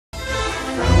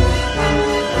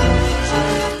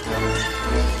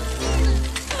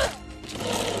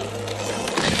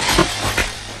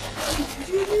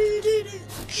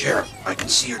Sheriff, I can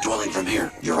see your dwelling from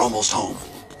here. You're almost home.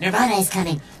 Nirvana is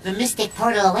coming. The mystic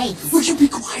portal awaits. Will you be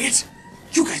quiet?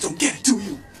 You guys don't get it, do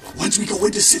you? Once we go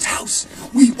into Sid's house,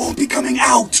 we won't be coming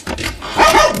out.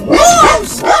 Oh,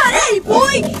 Scud, hey,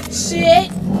 boy!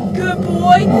 Sit. Good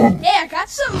boy. Hey, I got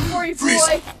something for you,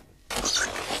 boy.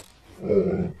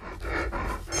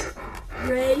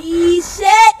 Ready,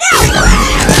 set, now!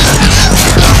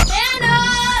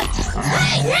 Hannah!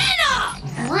 Hey, Hannah!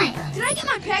 What? Did I get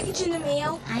my package in the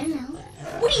mail? I don't know.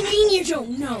 What do you mean you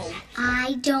don't know?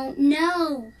 I don't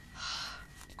know.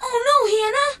 Oh, no,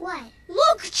 Hannah. What?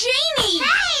 Look, Janie!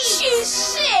 Hey! She's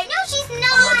sick! No, she's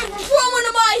not! Throwing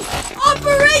to my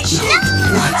operation! No!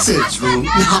 What's Sid's room?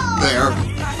 No! Not there.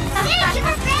 Sid, give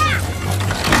her back!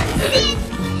 Sid!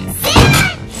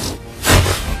 Sid!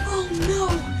 Oh, no.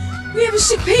 We have a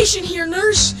sick patient here,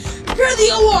 nurse. Prepare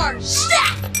the OR.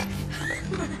 Stat!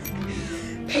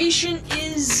 Patient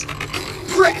is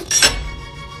prepped.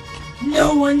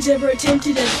 No one's ever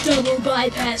attempted a double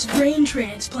bypass brain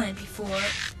transplant before.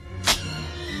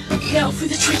 Now for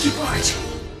the tricky part.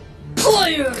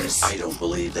 Pliers! I don't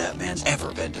believe that man's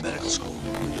ever been to medical school.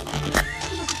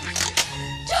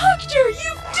 Doctor,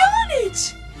 you've done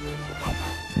it!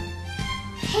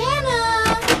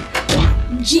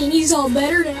 Hannah! Jeannie's all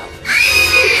better now.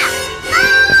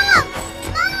 Mom!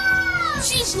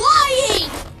 She's lying!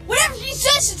 Whatever she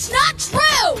says, it's not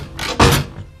true!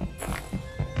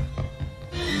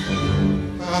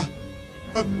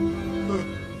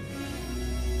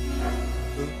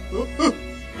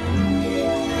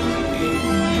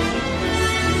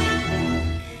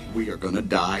 We are gonna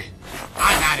die.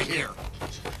 I'm out of here.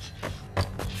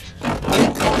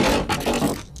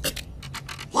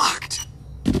 Locked.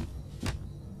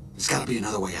 There's gotta be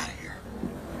another way out of here.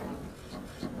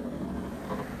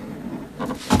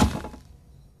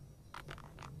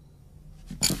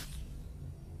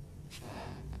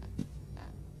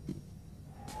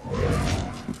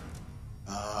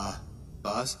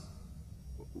 Buzz?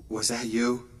 Was that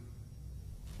you?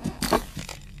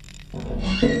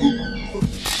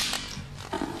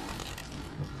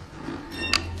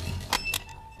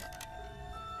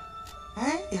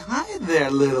 Hey, hi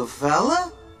there, little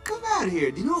fella. Come out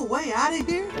here. Do you know a way out of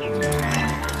here?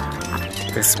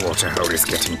 This waterhole is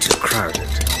getting too crowded.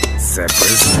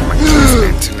 Zebras, monkeys,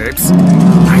 antelopes.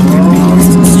 I'm the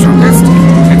biggest and strongest.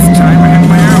 It's time I have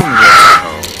my own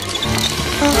waterhole.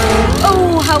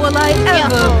 Oh, how will I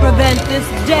ever prevent this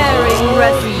daring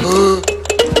rescue?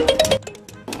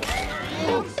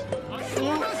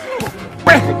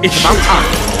 It's about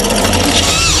time.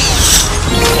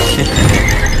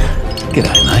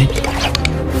 G'day, mate.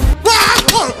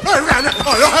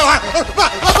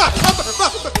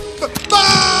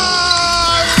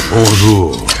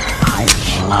 Bonjour. I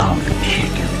love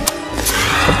chicken.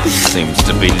 Seems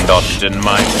to be lodged in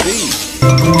my feet.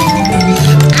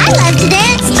 I love to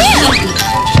dance too!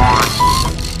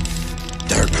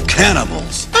 They're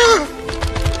cannibals.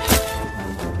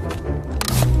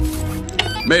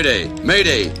 Mayday!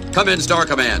 Mayday! Come in, Star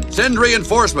Command. Send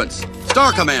reinforcements.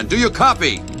 Star Command, do you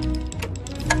copy?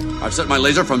 I've set my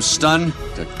laser from stun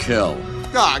to kill.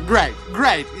 Ah, great,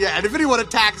 great. Yeah, and if anyone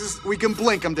attacks us, we can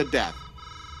blink them to death.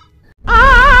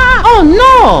 Ah! Oh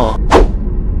no!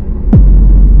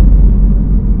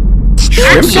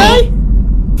 Shrimp?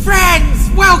 Friends,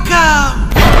 welcome!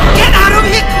 Get out of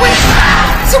here quick!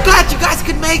 So glad you guys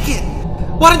could make it.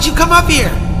 Why don't you come up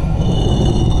here?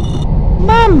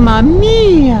 Mamma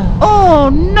mia! Oh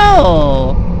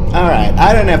no! Alright,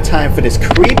 I don't have time for this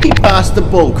creepypasta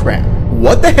bullcrap.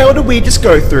 What the hell did we just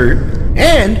go through?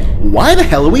 And why the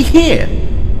hell are we here?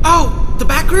 Oh, the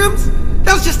Backrooms?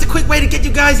 That was just a quick way to get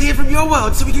you guys here from your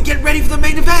world so we could get ready for the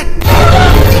main event.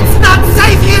 It's not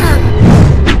safe here!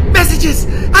 Messages!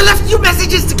 I left you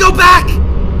messages to go back!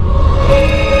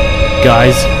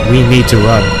 Guys, we need to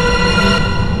run.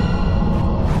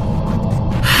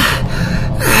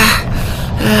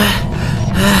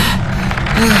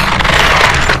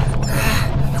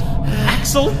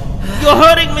 Axol, you're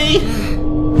hurting me!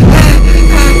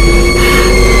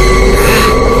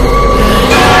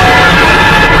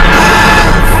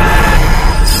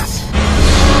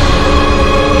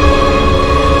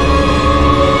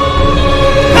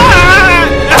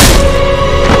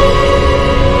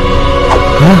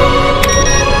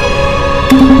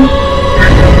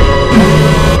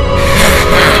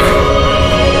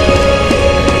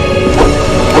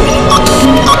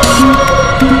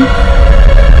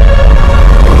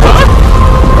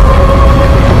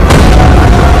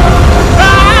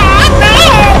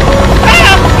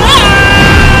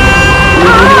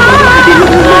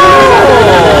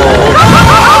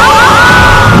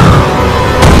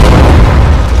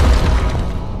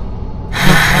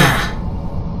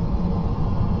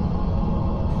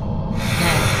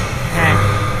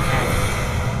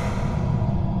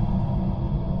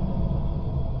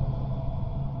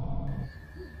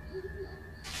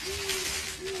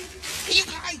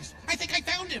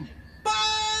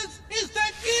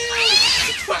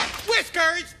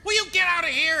 Whiskers! Will you get out of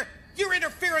here? You're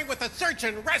interfering with the search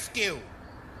and rescue!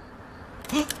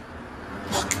 Look,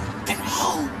 they're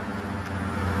home.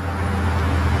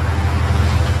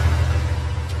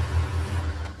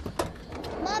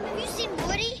 Mom, have you seen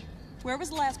Woody? Where was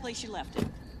the last place you left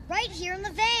him? Right here in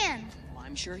the van. Well,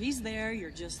 I'm sure he's there.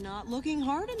 You're just not looking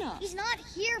hard enough. He's not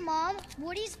here, Mom.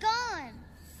 Woody's gone.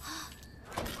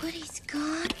 Woody's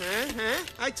gone?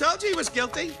 I told you he was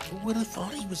guilty. Who would have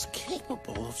thought he was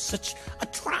capable of such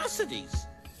atrocities?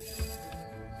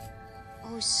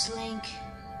 Oh, Slink.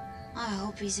 I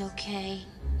hope he's okay.